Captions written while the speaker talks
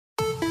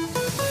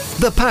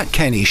The Pat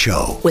Kenny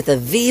Show with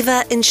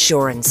Aviva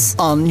Insurance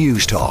on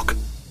News Talk.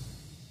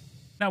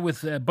 Now,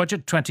 with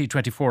Budget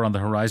 2024 on the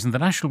horizon, the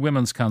National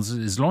Women's Council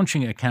is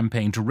launching a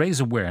campaign to raise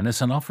awareness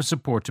and offer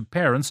support to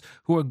parents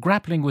who are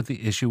grappling with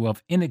the issue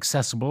of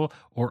inaccessible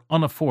or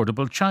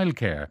unaffordable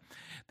childcare.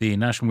 The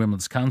National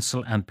Women's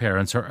Council and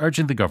parents are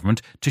urging the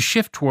government to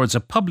shift towards a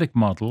public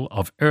model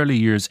of early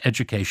years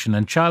education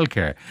and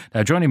childcare.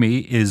 Now, joining me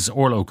is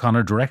Orla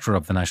O'Connor, Director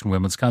of the National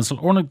Women's Council.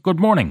 Orla,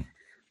 good morning.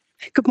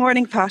 Good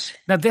morning, Pat.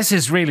 Now, this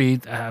is really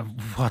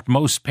what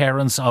most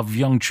parents of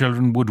young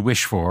children would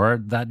wish for,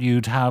 that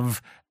you'd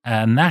have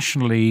a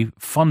nationally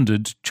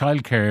funded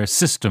childcare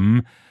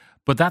system,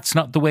 but that's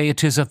not the way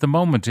it is at the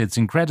moment. It's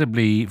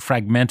incredibly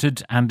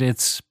fragmented and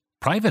it's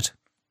private.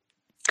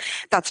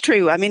 That's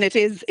true. I mean, it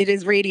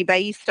is really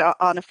based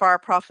on a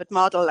for-profit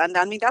model. And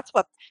I mean, that's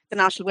what the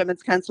National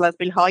Women's Council has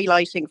been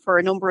highlighting for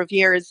a number of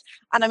years.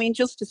 And I mean,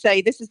 just to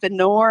say, this is the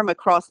norm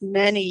across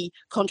many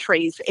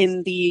countries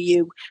in the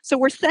EU. So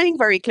we're saying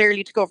very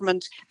clearly to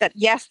government that,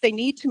 yes, they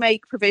need to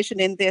make provision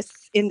in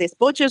this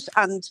budget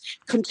and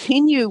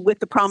continue with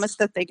the promise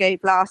that they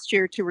gave last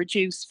year to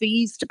reduce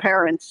fees to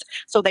parents.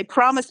 So they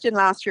promised in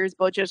last year's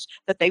budget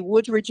that they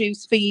would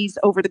reduce fees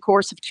over the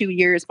course of 2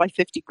 years by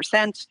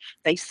 50%.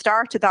 They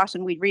started that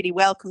and we really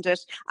welcomed it,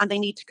 and they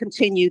need to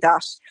continue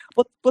that.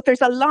 But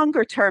there's a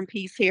longer term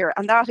piece here,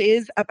 and that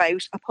is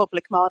about a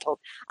public model.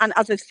 And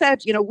as I've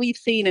said, you know, we've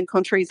seen in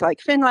countries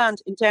like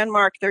Finland, in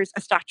Denmark, there's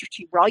a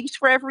statutory right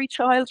for every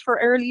child for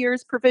early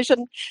years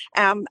provision.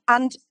 And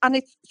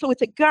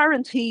it's a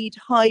guaranteed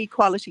high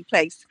quality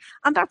place.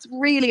 And that's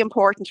really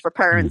important for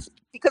parents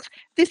because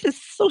this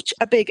is such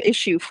a big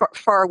issue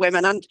for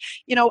women. And,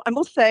 you know, I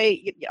must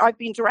say, I've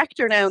been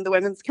director now in the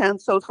Women's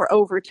Council for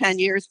over 10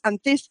 years, and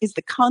this is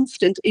the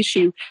constant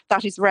issue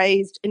that is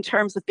raised in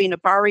terms of being a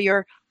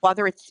barrier,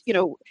 whether it's, you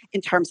know,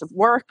 in terms of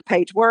work,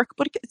 paid work,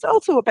 but it's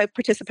also about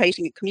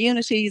participating in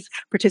communities,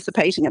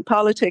 participating in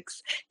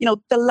politics. You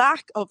know, the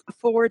lack of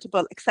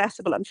affordable,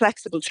 accessible and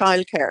flexible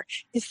childcare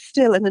is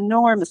still an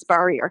enormous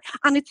barrier,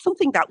 and it's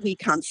something that we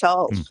can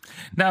solve.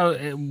 Now,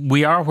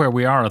 we are where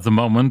we are at the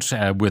moment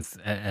with,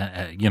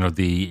 you know,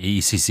 the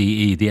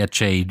ECCE, the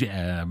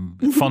HA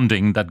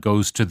funding that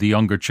goes to the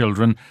younger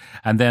children,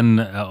 and then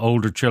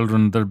older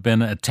children. There have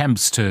been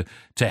attempts to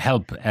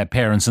help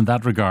parents in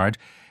that regard.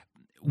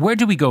 Where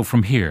do we go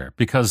from here?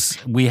 Because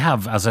we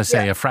have, as I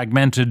say, a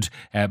fragmented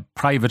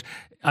private.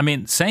 I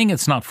mean, saying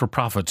it's not for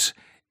profit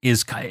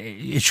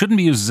it shouldn't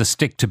be used as a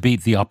stick to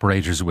beat the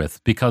operators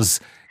with, because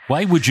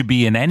why would you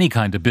be in any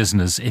kind of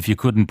business if you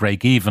couldn't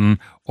break even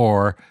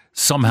or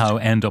somehow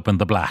end up in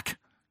the black?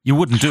 You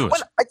wouldn't do it.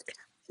 Well,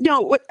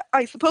 no,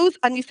 I suppose,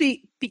 and you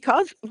see,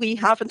 because we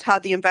haven't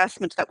had the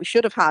investment that we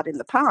should have had in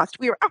the past,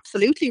 we are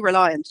absolutely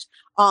reliant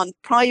on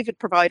private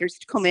providers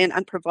to come in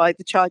and provide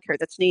the childcare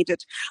that's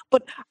needed.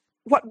 But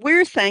what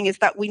we're saying is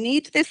that we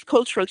need this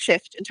cultural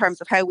shift in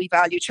terms of how we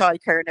value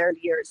childcare in early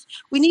years.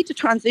 We need to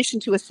transition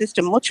to a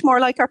system much more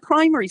like our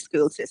primary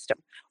school system,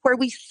 where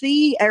we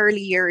see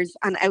early years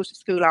and out of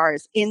school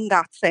hours in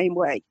that same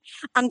way.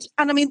 And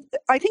I mean,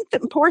 I think the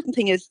important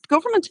thing is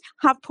government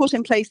have put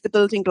in place the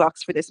building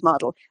blocks for this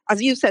model.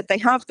 As you said, they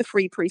have the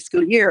free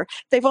preschool year.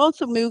 They've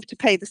also moved to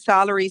pay the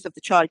salaries of the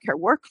childcare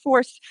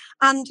workforce.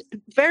 And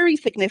very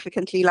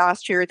significantly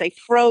last year, they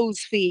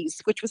froze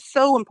fees, which was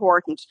so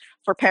important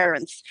for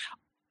parents.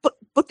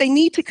 But they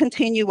need to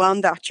continue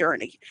on that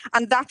journey.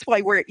 And that's why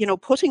we're, you know,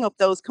 putting up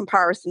those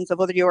comparisons of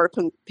other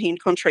European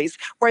countries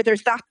where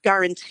there's that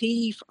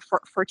guarantee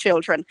for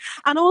children.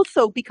 And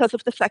also because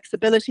of the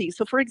flexibility.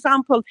 So, for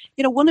example,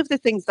 you know, one of the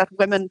things that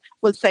women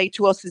will say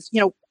to us is, you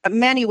know,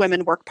 many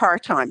women work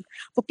part-time,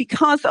 but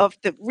because of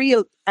the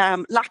real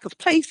lack of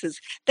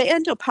places, they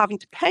end up having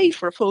to pay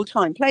for a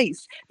full-time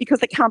place because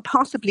they can't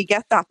possibly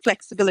get that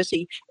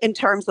flexibility in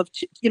terms of,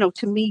 you know,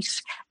 to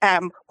meet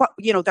what,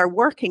 you know, their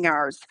working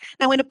hours.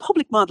 Now, in a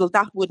public model,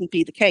 that wouldn't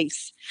be the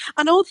case.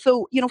 And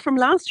also, you know, from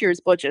last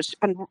year's budget,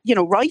 and, you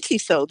know, rightly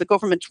so, the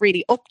government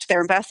really upped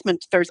their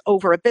investment. There's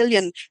over $1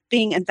 billion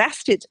being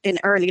invested in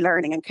early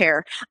learning and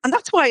care. And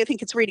that's why I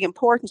think it's really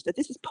important that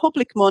this is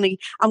public money,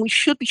 and we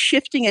should be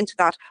shifting into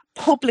that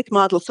public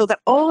model so that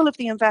all of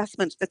the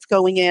investment that's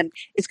going in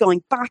is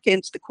going back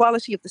into the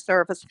quality of the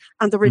service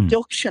and the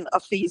reduction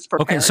of fees for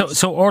parents.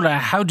 So Orla,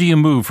 how do you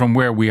move from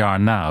where we are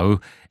now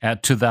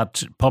to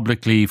that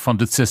publicly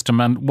funded system,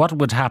 and what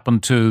would happen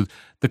to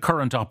the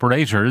current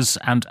operators?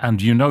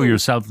 And you know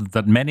yourself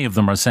that many of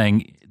them are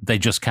saying they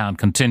just can't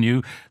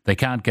continue. They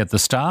can't get the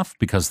staff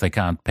because they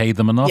can't pay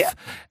them enough,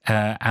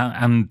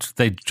 and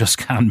they just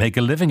can't make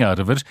a living out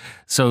of it.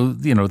 So,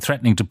 you know,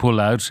 threatening to pull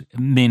out,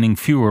 meaning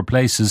fewer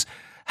places.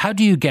 How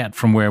do you get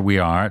from where we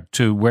are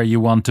to where you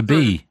want to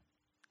be?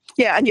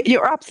 Yeah, and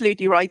you're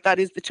absolutely right. That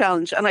is the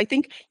challenge. And I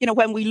think, you know,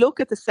 when we look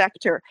at the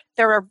sector,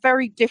 there are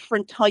very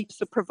different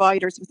types of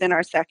providers within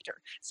our sector.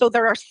 So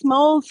there are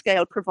small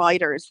scale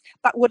providers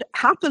that would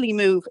happily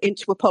move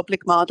into a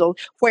public model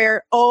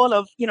where all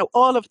of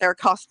their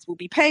costs will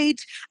be paid,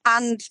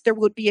 and there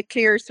would be a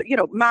clear,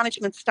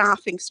 management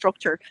staffing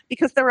structure,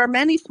 because there are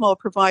many small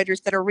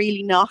providers that are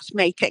really not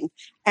making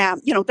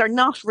they're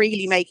not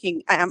really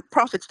making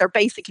profits. They're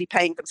basically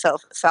paying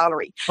themselves a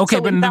salary. Okay,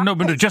 so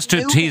but just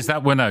to tease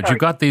that one out, you've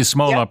got these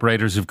small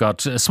operators who've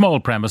got small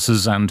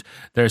premises and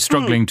they're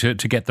struggling to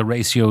get the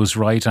ratios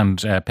right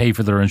and pay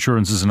for their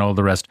insurances and all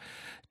the rest.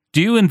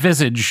 Do you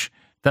envisage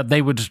that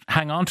they would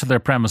hang on to their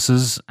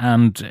premises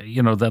and,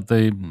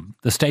 that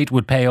the state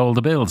would pay all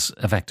the bills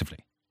effectively?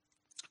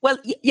 Well,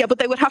 yeah, but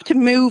they would have to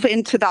move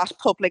into that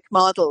public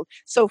model.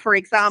 So, for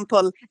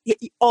example,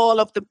 all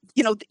of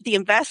the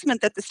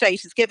investment that the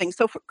state is giving.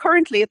 So,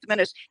 currently at the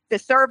minute, the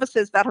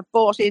services that have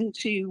bought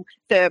into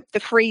the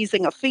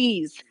freezing of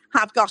fees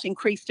have got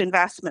increased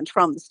investment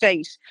from the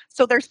state.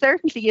 So there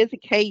certainly is a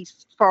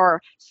case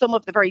for some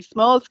of the very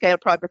small scale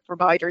private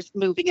providers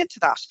moving into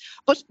that.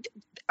 But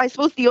I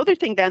suppose the other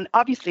thing then,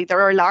 obviously,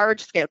 there are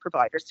large scale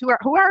providers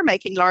who are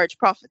making large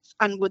profits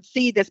and would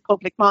see this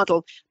public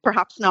model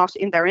perhaps not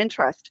in their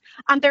interest.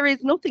 And there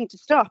is nothing to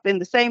stop, in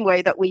the same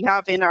way that we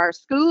have in our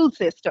school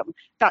system,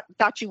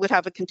 that you would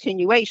have a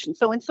continuation.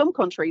 So in some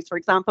countries, for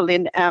example,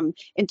 in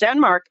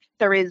Denmark,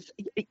 there is,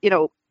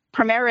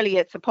 primarily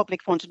it's a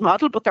public funded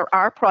model, but there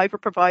are private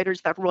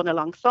providers that run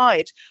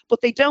alongside, but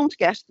they don't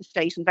get the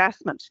state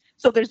investment.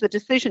 So there's a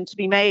decision to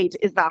be made,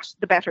 is that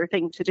the better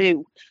thing to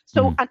do?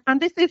 So, and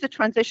this is a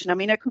transition. I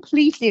mean, I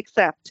completely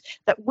accept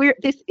that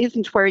this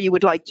isn't where you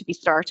would like to be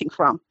starting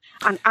from.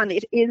 And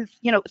it is,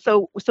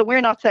 so we're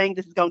not saying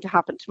this is going to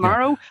happen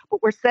tomorrow,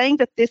 but we're saying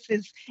that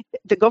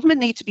the government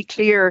need to be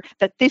clear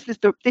that this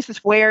is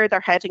where they're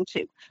heading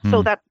to,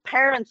 so that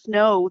parents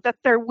know that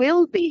there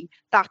will be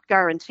that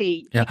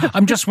guarantee. Yeah,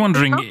 I'm just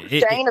wondering, it's not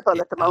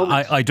sustainable at the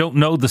moment. I don't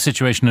know the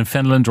situation in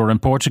Finland or in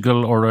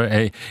Portugal or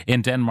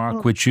in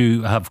Denmark, which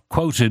you have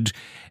quoted,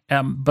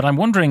 but I'm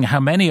wondering how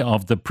many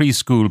of the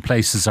preschool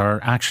places are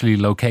actually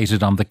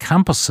located on the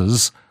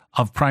campuses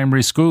of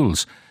primary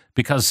schools.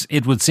 Because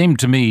it would seem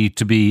to me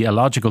to be a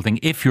logical thing,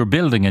 if you're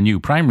building a new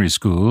primary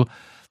school,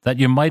 that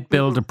you might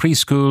build a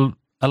preschool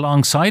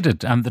alongside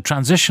it. And the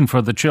transition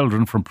for the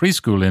children from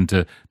preschool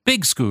into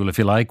big school, if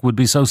you like, would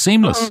be so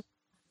seamless.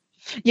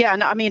 Yeah,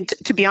 and I mean,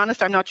 to be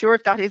honest, I'm not sure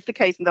if that is the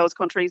case in those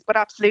countries, but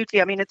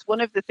absolutely. I mean, it's one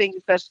of the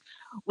things that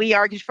we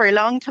argued for a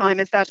long time,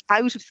 is that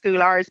out of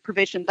school hours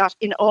provision, that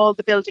in all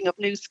the building of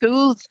new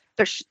schools,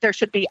 there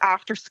should be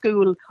after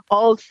school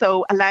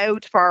also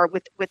allowed for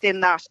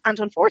within that.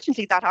 And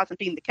unfortunately, that hasn't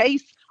been the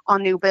case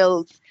on new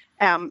builds.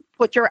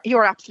 But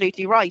you're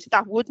absolutely right.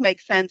 That would make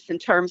sense in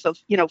terms of,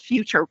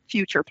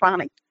 future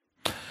planning.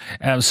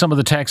 Some of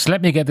the text,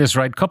 let me get this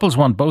right. Couples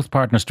want both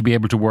partners to be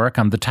able to work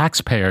and the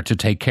taxpayer to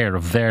take care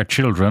of their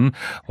children,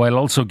 while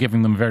also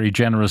giving them very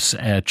generous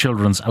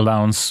children's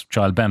allowance,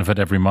 child benefit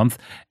every month.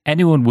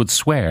 Anyone would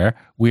swear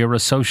we are a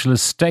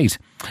socialist state.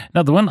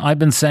 Now, the one I've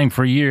been saying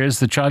for years,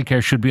 that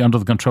childcare should be under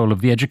the control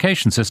of the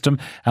education system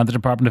and the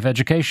Department of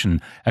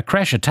Education. A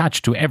creche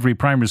attached to every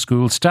primary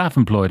school, staff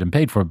employed and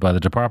paid for by the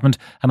department,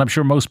 and I'm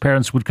sure most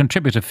parents would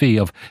contribute a fee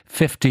of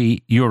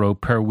 €50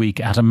 per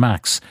week at a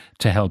max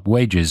to help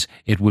wages.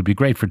 It would be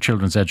great for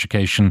children's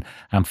education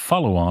and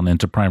follow on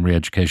into primary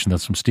education.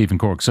 That's from Stephen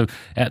Cork. So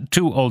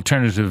two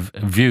alternative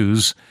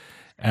views.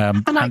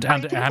 And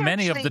how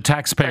many of the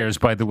taxpayers,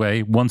 by the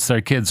way, once their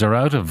kids are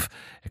out of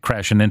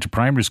creche and into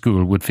primary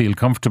school, would feel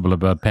comfortable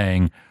about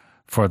paying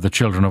for the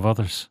children of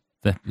others?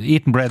 The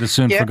eaten bread is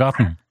soon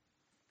forgotten.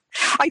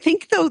 I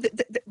think, though,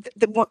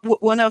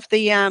 one of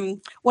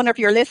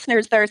your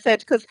listeners there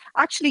said, because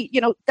actually,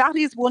 that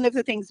is one of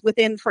the things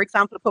within, for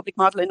example, a public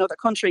model in other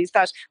countries,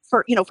 that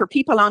for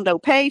people on low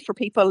pay, for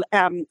people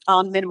on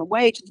minimum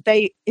wage,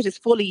 it is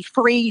fully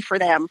free for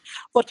them.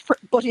 But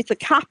it's a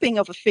capping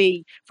of a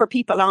fee for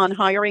people on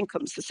higher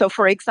incomes. So,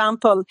 for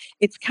example,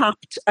 it's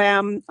capped.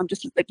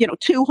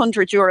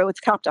 €200.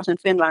 It's capped at in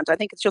Finland. I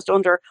think it's just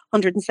under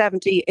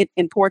 170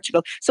 in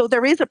Portugal. So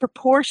there is a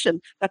proportion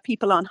that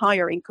people on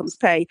higher incomes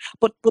pay.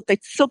 But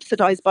it's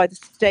subsidised by the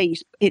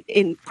state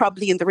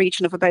probably in the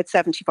region of about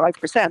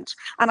 75%.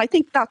 And I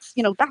think that's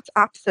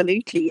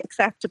absolutely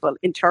acceptable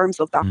in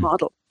terms of that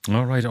model.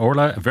 All right,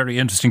 Orla, very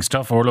interesting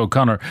stuff. Orla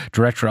O'Connor,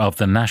 Director of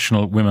the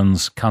National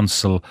Women's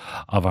Council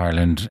of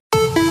Ireland.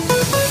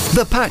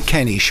 The Pat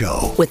Kenny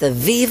Show with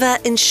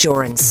Aviva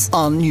Insurance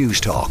on News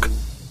Talk.